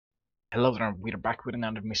Hello there, we're back with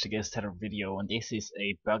another Mr. Guest Terror video, and this is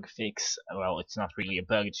a bug fix. Well, it's not really a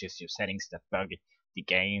bug, it's just your settings that bug the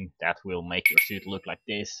game that will make your suit look like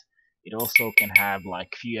this. It also can have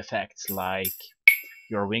like few effects like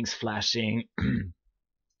your wings flashing,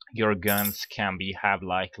 your guns can have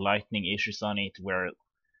like lightning issues on it where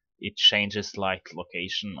it changes like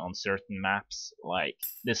location on certain maps. Like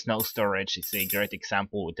the snow storage is a great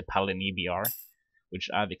example with the Paladin EBR, which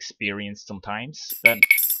I've experienced sometimes. But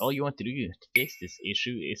all you want to do to fix this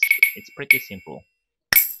issue is it's pretty simple.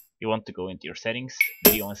 You want to go into your settings,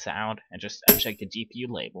 video and sound, and just uncheck the GPU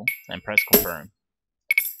label and press confirm.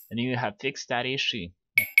 And you have fixed that issue.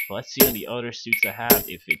 Let's see on the other suits I have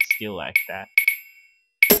if it's still like that.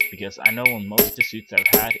 Because I know on most of the suits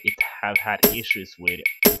I've had, it have had issues with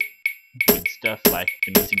stuff like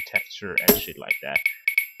the missing texture and shit like that.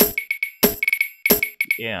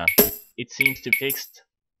 Yeah, it seems to be fixed.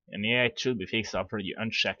 And yeah, it should be fixed after you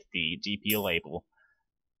uncheck the GPU label.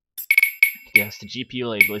 Because the GPU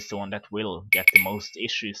label is the one that will get the most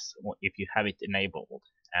issues if you have it enabled.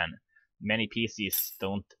 And many PCs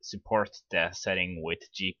don't support the setting with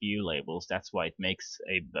GPU labels. That's why it makes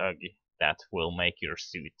a bug that will make your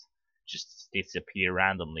suit just disappear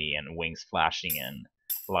randomly and wings flashing and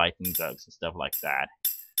lightning bugs and stuff like that.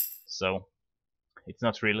 So it's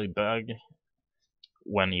not really a bug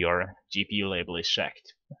when your GPU label is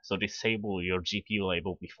checked. So disable your GPU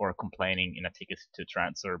label before complaining in a ticket to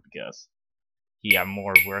transfer, because you have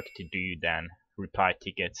more work to do than reply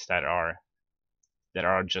tickets that are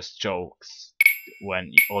just jokes,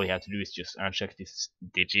 when all you have to do is just uncheck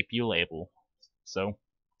the GPU label. So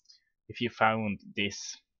if you found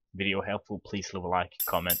this video helpful, please leave a like,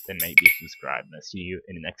 comment, and maybe subscribe, and I'll see you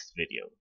in the next video.